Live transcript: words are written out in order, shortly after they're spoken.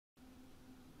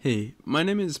Hey, my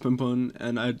name is Pimpon,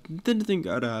 and I didn't think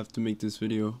I'd have to make this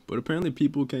video, but apparently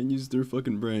people can't use their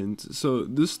fucking brains. So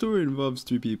this story involves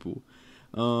three people.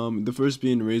 The first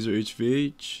being Razor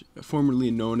HVH, formerly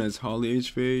known as Holly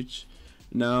HVH.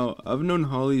 Now, I've known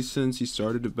Holly since he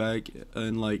started back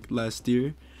in like last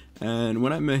year, and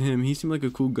when I met him, he seemed like a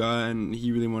cool guy, and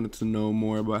he really wanted to know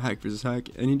more about hack versus hack,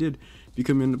 and he did,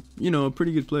 becoming a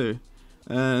pretty good player.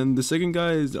 And the second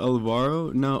guy is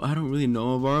Olvaro. Now, I don't really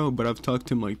know Olvaro, but I've talked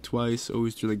to him like twice,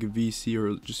 always through like a VC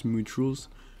or just mutuals.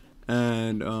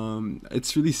 And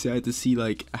it's really sad to see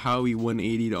like how he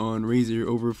 180'd on Razor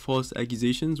over false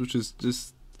accusations, which is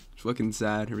just fucking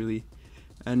sad, really.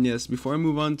 And yes, before I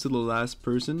move on to the last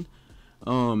person,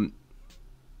 all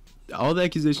the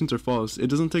accusations are false. It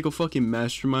doesn't take a fucking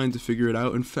mastermind to figure it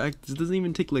out. In fact, it doesn't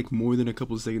even take like more than a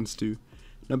couple of seconds to.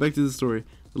 Now back to the story.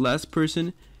 The last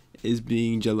person is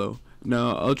being Jello.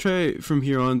 Now I'll try from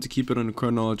here on to keep it on a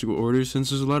chronological order, since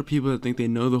there's a lot of people that think they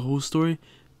know the whole story,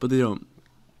 but they don't.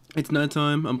 It's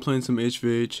nighttime, I'm playing some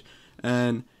HVH,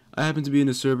 and I happen to be in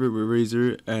a server with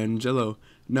Razor and Jello.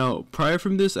 Now prior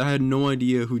from this, I had no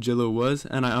idea who Jello was,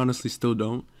 and I honestly still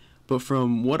don't. But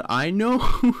from what I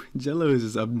know, Jello is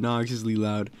just obnoxiously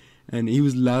loud, and he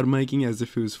was loud miking as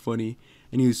if it was funny,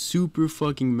 and he was super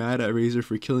fucking mad at Razor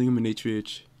for killing him in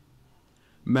HVH.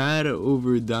 Mad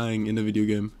over dying in a video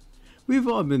game. We've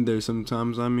all been there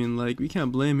sometimes. I mean, like, we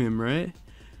can't blame him, right?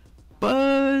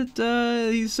 But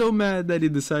he's so mad that he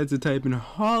decides to type in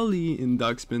Holly in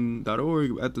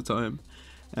docspin.org at the time,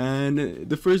 and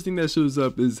the first thing that shows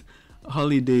up is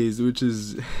Holidays, which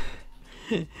is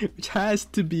which has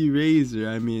to be Razor.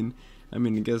 I mean, I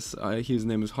guess his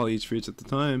name was Holly HVH at the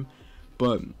time,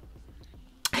 but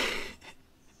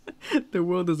the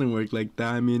world doesn't work like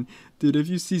that. I mean, dude, if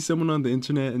you see someone on the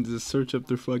internet and just search up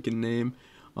their fucking name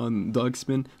on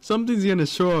Dogspin, something's gonna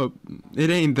show up. It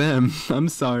ain't them. I'm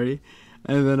sorry.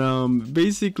 And then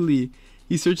basically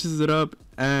he searches it up,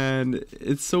 and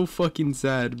it's so fucking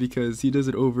sad because he does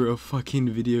it over a fucking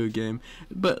video game.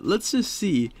 But let's just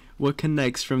see what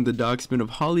connects from the Dogspin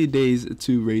of Holidays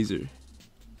to Razor.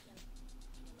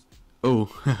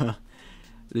 Oh,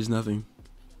 there's nothing.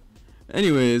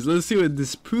 Anyways, let's see what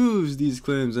disproves these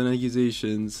claims and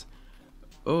accusations.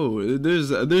 Oh,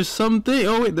 there's something.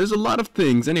 Oh wait, there's a lot of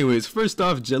things. Anyways, first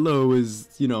off, Jello is,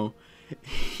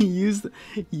 he used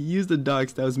the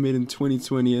docs that was made in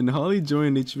 2020, and Holly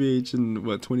joined HVH in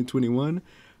what, 2021.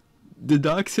 The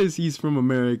doc says he's from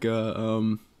America.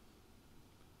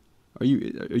 Are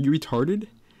you retarded?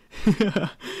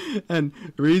 And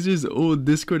Razor's old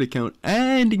Discord account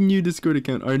and new Discord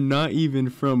account are not even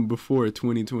from before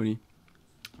 2020.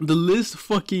 The list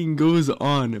fucking goes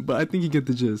on, but I think you get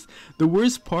the gist. The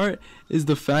worst part is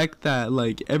the fact that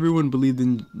like everyone believed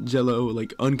in Jello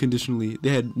like unconditionally. They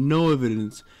had no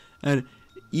evidence, and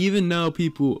even now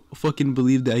people fucking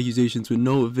believe the accusations with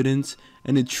no evidence,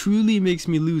 and it truly makes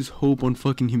me lose hope on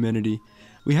fucking humanity.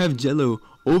 We have Jello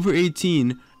over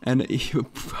 18, and he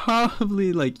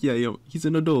probably like, yeah, he's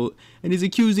an adult, and he's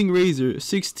accusing Razor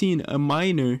 16, a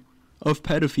minor, of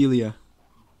pedophilia.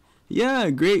 Yeah,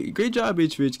 great job,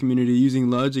 HVH community,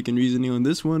 using logic and reasoning on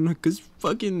this one, because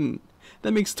fucking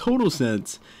that makes total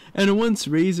sense. And once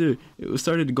Razor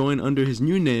started going under his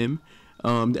new name,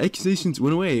 the accusations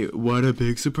went away. What a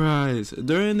big surprise.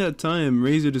 During that time,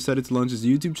 Razor decided to launch his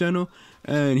YouTube channel,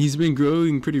 and he's been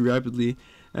growing pretty rapidly.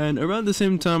 And around the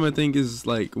same time, I think, is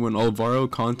like when Olvaro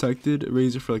contacted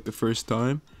Razor for like the first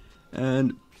time,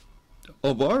 and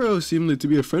Olvaro seemed to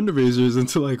be a friend of Razor's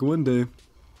until like one day,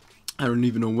 I don't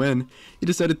even know when, he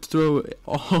decided to throw it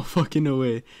all fucking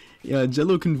away. Yeah,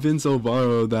 Jello convinced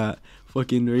Olvaro that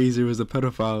fucking Razor was a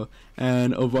pedophile,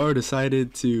 and Olvaro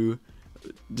decided to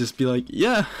just be like,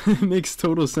 yeah, it makes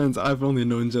total sense. I've only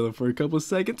known Jello for a couple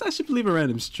seconds. I should believe a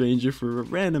random stranger for a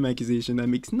random accusation that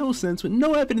makes no sense with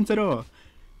no evidence at all.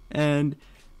 And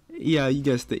yeah, you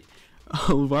guessed it.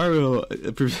 Olvaro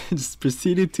just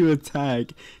proceeded to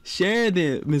share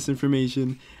the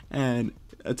misinformation, and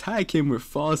attack him with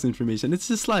false information. It's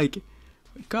just like,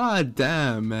 god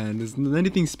damn, man, does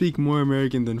anything speak more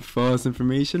American than false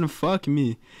information? Fuck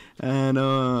me.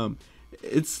 And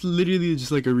it's literally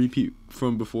just like a repeat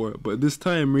from before, but this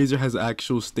time Razor has an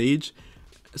actual stage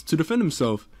to defend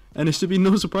himself, and it should be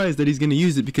no surprise that he's gonna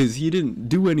use it because he didn't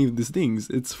do any of these things.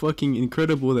 It's fucking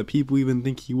incredible that people even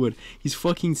think he would. He's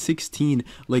fucking 16.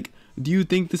 Like, do you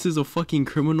think this is a fucking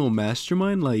criminal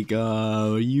mastermind? Like,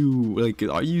 are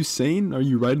you sane? Are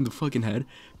you right in the fucking head?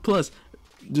 Plus,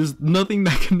 there's nothing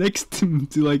that connects to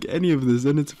like any of this,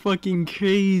 and it's fucking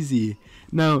crazy.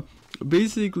 Now,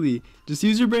 basically, just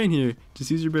use your brain here.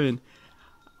 Just use your brain.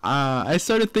 I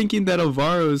started thinking that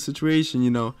Alvaro's situation,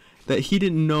 you know, that he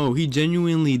didn't know, he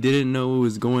genuinely didn't know what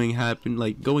was going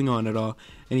on at all,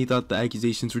 and he thought the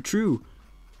accusations were true,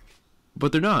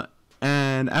 but they're not.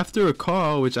 And after a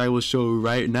call, which I will show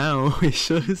right now, it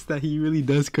shows that he really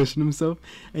does question himself,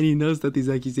 and he knows that these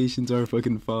accusations are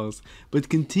fucking false, but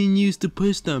continues to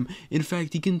push them. In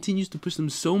fact, he continues to push them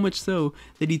so much so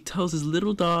that he tells his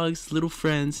little dogs, little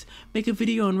friends, make a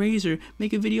video on Razor,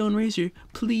 make a video on Razor,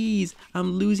 please.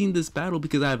 I'm losing this battle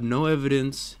because I have no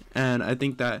evidence, and I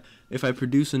think that if I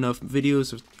produce enough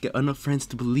videos or get enough friends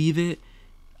to believe it,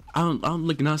 I'll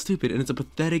look not stupid, and it's a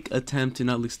pathetic attempt to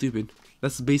not look stupid.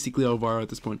 That's basically Olvaro at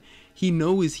this point. He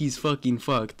knows he's fucking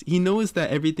fucked. He knows that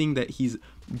everything that he's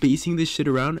basing this shit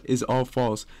around is all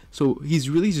false. So he's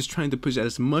really just trying to push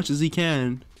as much as he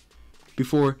can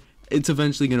before it's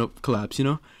eventually gonna collapse, you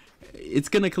know? It's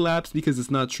gonna collapse because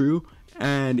it's not true,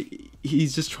 and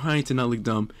he's just trying to not look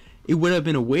dumb. It would have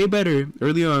been a way better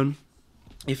early on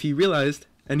if he realized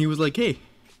and he was like, hey,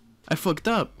 I fucked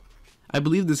up. I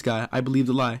believe this guy. I believe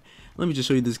the lie. Let me just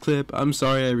show you this clip. I'm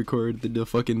sorry I recorded the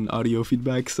fucking audio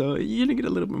feedback, so you're gonna get a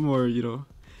little bit more, you know,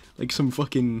 like some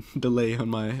fucking delay on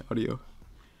my audio.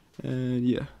 And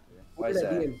yeah. Who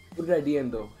did I DM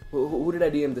though? Who did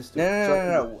I DM this to?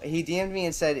 No. He DM'd me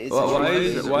and said, it's why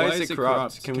is it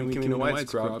cropped? Can we know why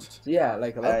it's cropped? Yeah,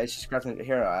 like it's just cropped.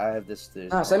 Here, I have this.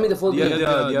 Send me the full video.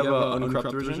 Do you have an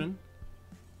uncropped version?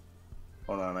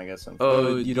 Hold on, I got some.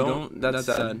 Oh, you don't? That's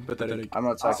sad. Pathetic. I'm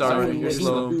not talking. Sorry, you're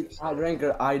slow.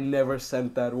 Ranker, I never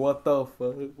sent that. What the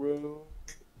fuck, bro?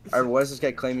 Alright, what is this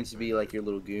guy claiming to be like your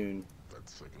little goon?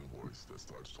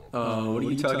 What are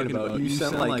you talking about? You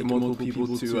sent like multiple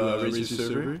people to Razor's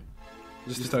server?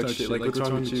 Just to talk shit, like what's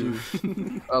wrong with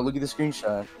you? Oh, look at the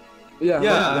screenshot. Yeah,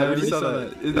 I already saw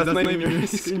that. That's not even your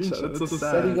screenshot. That's so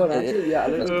sad.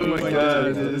 Oh my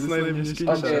god, it's not even your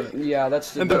screenshot. Okay, yeah,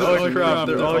 that's. And they're all cropped.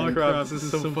 They're all cropped. This is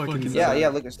so fucking sad. Yeah.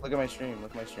 Look at my stream. Look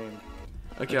at my stream.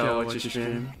 Okay, I'll watch your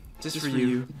stream. Just for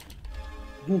you.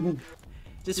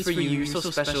 Just for you. You're so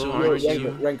special, aren't you?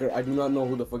 Ranker, I do not know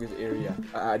who the fuck is Area.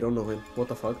 I don't know him. What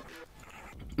the fuck?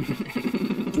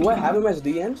 Do I have him as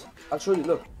DMs? I'll show you.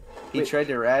 Look. He tried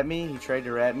to rat me. Tried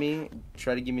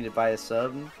to get me to buy a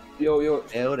sub. Yo.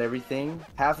 Failed everything.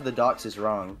 Half of the docs is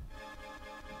wrong.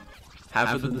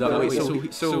 Half of the docs.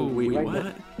 Wait,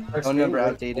 what? Phone number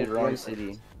outdated, wrong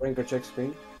city. Ranker, check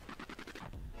screen.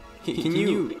 Can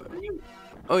you?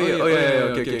 Oh yeah.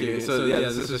 Okay. So yeah,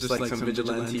 this is just like some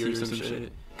vigilante or some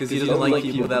shit. Because he doesn't like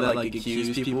people that like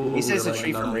accuse people. He says it's a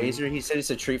treat from Razor. He said it's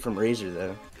a treat from Razor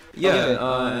though.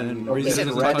 Yeah, and he said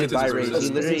ratted by Razor.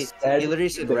 He literally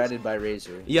said ratted by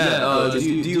Razor. Yeah, do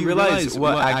you realize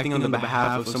what acting on the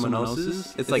behalf of someone else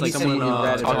is? It's like someone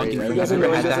talking for you. Have you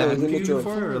ever had that happen to you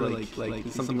before, or like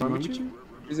something wrong with you?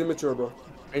 He's immature, bro.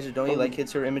 Razor, don't you like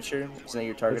kids who are immature? Isn't that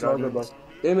your target audience?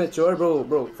 Immature,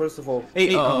 bro. First of all. Hey,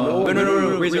 no.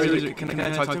 Razor, can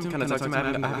I talk to him?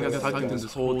 I haven't talked to him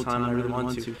this whole time. I really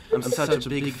want to. I'm such a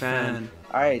big fan.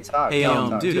 Alright, talk. Hey,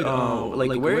 dude,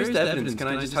 like, where's the evidence? Can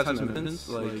I just have some evidence?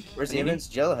 Like, where's the evidence?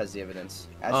 Jello has the evidence.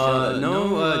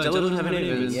 No, Jello doesn't have any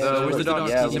evidence. Where's the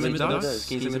dogs? Can you send me the dogs?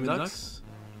 Can you send me the dogs?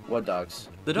 What dogs?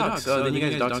 The dogs. Then you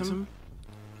guys dogs him?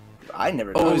 I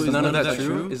never. Oh, is none of that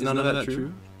true? Is none of that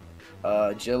true?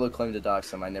 Jello claimed to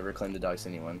dox him. I never claimed to dox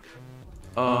anyone.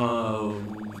 Oh,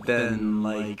 then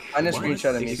like. Find a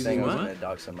screenshot of me saying I was gonna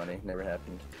dox somebody. Never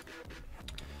happened.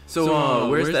 So,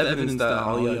 where's the evidence that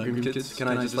all the Grim kids? Can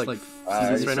I just like see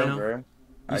this right now?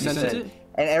 You sent it?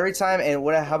 And every time,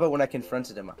 how about when I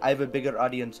confronted him? I have a bigger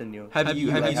audience than you. Have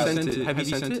you sent it? Have you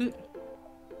sent it?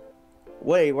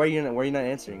 Wait, why are you not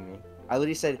answering me? I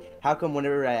literally said, how come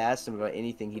whenever I asked him about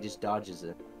anything, he just dodges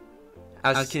it?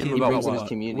 Ask him about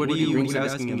what? What are you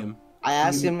asking him? I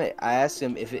asked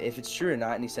him if it's true or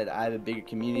not, and he said, I have a bigger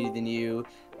community than you.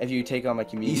 If you take on my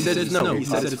community, he said it's no. He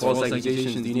said it's false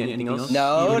accusations. Do you need anything else?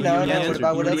 No. What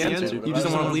about what else? You just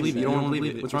don't want to believe it. You don't want to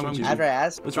believe it. What's wrong with you? After I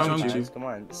asked, what's wrong with you? Come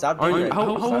on, stop. How old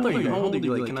are you? How old are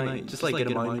you? Like, can I just like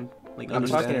get a mind? Like, I'm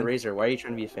talking to Razor. Why are you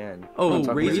trying to be a fan? Oh,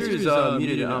 Razor is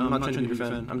muted. I'm not trying to be a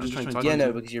fan. I'm just trying to talk. Yeah,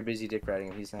 no, because you're busy dick riding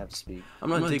him. He doesn't have to speak. I'm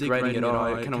not dick riding at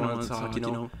all. I kind of want to talk. You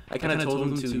know, I kind of told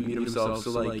him to mute himself. So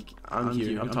like, I'm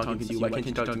here. I'm talking to you. Why can't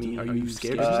you talk to me? Are you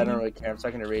scared? I don't really care. I'm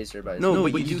talking to Razor about. No,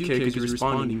 but you do care because you're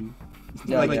responding.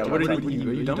 No, like, what are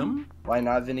you dumb? Why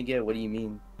not Vinegar? What do you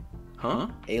mean? Huh?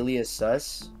 Alias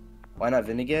sus? Why not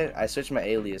Vinegar? I switched my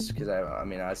alias because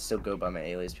I still go by my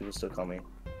alias. People still call me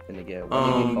Vinegar.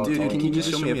 Dude, can you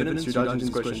just show me evidence? You're dodging this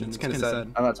question. It's kind of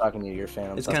sad. I'm not talking to you. You're a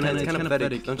fan. It's kind of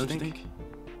pathetic, don't you think?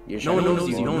 No one knows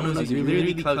you. No one knows you. You're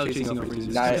literally cloud chasing over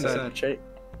you.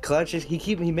 Clutch is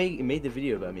he made the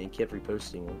video about me and kept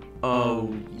reposting it.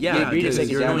 Oh, Yeah, yeah, agreed to because take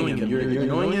it you're down annoying when him. he You're kept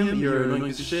annoying reposting him. You're annoying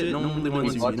piece of shit. No one really We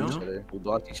wants you, blocked you each know? other. We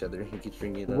blocked each other. He keeps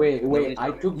bringing it up. Wait,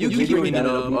 I took You the keep video bringing it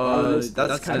down. up.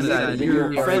 That's kind of sad. Video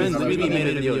Your friends every really time. made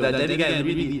a video. That Debbie guy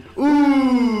really.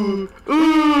 Ooh,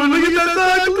 look at that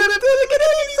dog. Look at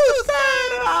it. He's so sad.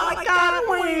 Oh my god,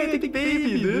 wait,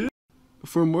 baby, dude.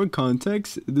 For more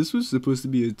context, this was supposed to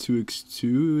be a 2x2.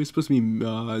 It was supposed to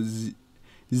be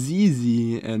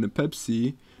ZZ and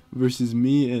Pepsi versus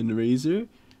me and Razor,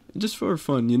 just for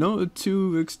fun, you know, a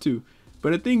 2x2.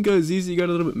 But I think ZZ got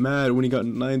a little bit mad when he got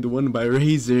 9-1 by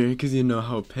Razor, because you know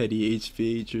how petty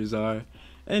HVHers are.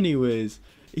 Anyways,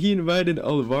 he invited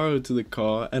Olvaro to the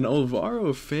call, and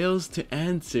Olvaro fails to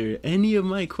answer any of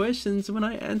my questions when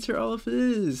I answer all of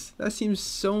his. That seems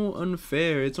so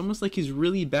unfair. It's almost like he's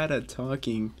really bad at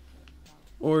talking.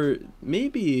 Or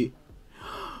maybe...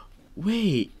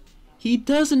 Wait, he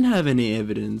doesn't have any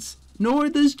evidence, nor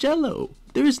does Jello.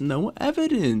 There's no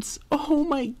evidence. Oh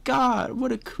my god,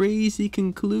 what a crazy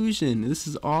conclusion. This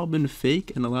has all been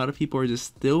fake and a lot of people are just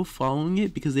still following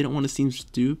it because they don't want to seem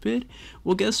stupid.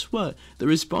 Well, guess what? The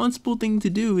responsible thing to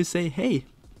do is say, hey,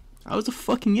 I was a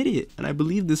fucking idiot and I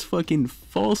believed this fucking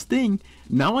false thing.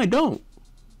 Now I don't.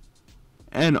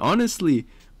 And honestly,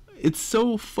 it's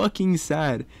so fucking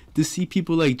sad to see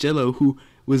people like Jello who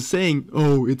was saying,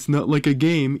 oh, it's not like a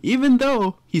game, even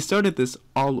though he started this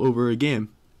all over again.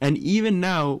 And even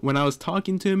now, when I was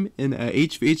talking to him in a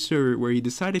HVH server where he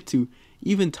decided to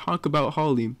even talk about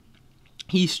Holly,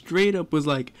 he straight up was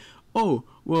like, oh,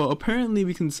 well, apparently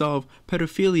we can solve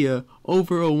pedophilia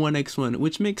over a 1x1,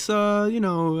 which makes,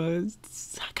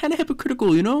 it's kind of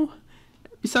hypocritical, you know?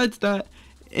 Besides that,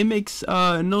 it makes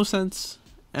no sense,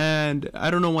 and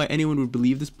I don't know why anyone would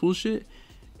believe this bullshit.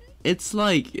 It's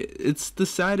like, it's the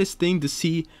saddest thing to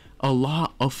see a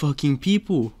lot of fucking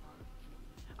people.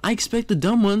 I expect the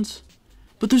dumb ones,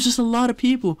 but there's just a lot of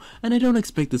people, and I don't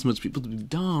expect this much people to be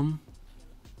dumb.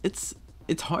 It's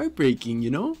heartbreaking,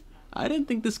 you know? I didn't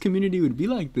think this community would be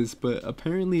like this, but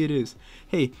apparently it is.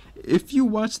 Hey, if you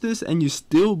watch this and you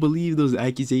still believe those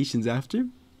accusations after,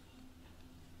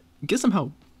 get some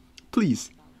help. Please,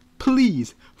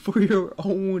 please, for your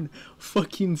own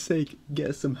fucking sake,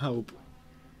 get some help.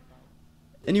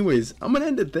 Anyways, I'm gonna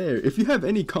end it there. If you have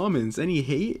any comments, any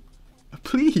hate,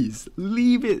 please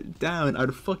leave it down.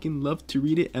 I'd fucking love to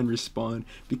read it and respond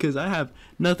because I have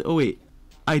nothing. Oh wait,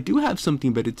 I do have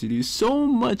something better to do. So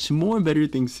much more better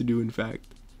things to do, in fact.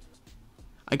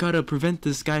 I gotta prevent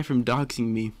this guy from doxing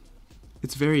me.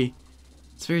 It's very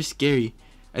scary.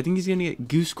 I think he's gonna get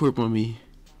Goose Corp on me.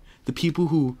 The people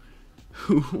who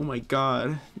oh my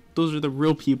god, those are the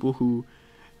real people who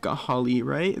got Holly,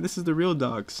 right? This is the real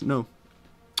docs. No,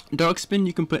 Dogspin,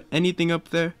 you can put anything up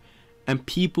there and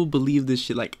people believe this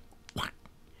shit. Like, what?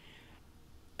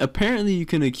 Apparently you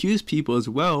can accuse people as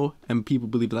well and people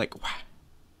believe like, what?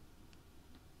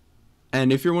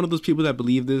 And if you're one of those people that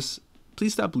believe this,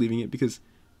 please stop believing it because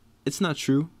it's not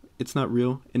true. It's not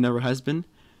real. It never has been.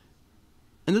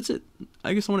 And that's it.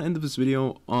 I guess I want to end this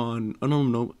video on a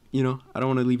normal note. You know, I don't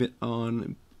want to leave it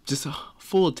on just a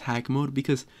full attack mode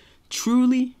because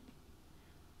truly,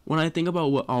 when I think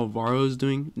about what Olvaro is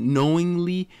doing,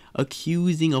 knowingly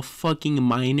accusing a fucking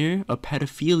minor of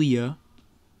pedophilia,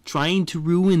 trying to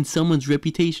ruin someone's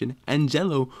reputation, and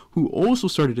Jello, who also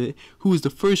started it, who was the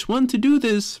first one to do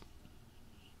this,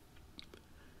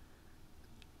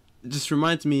 it just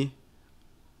reminds me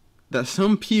that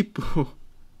some people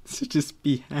should just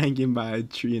be hanging by a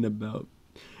tree in a belt.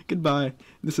 Goodbye.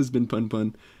 This has been Pun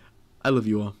Pun. I love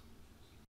you all.